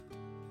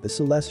The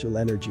celestial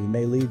energy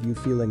may leave you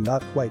feeling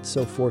not quite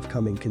so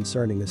forthcoming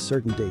concerning a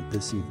certain date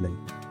this evening.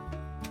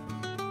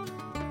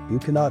 You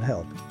cannot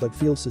help but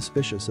feel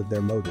suspicious of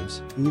their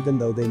motives, even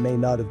though they may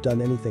not have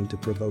done anything to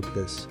provoke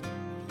this.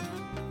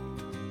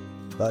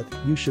 But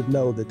you should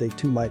know that they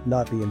too might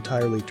not be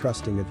entirely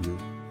trusting of you.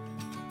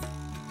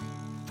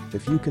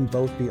 If you can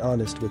both be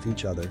honest with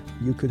each other,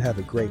 you could have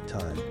a great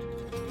time.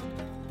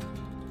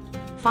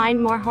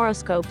 Find more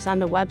horoscopes on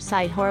the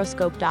website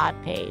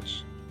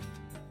horoscope.page.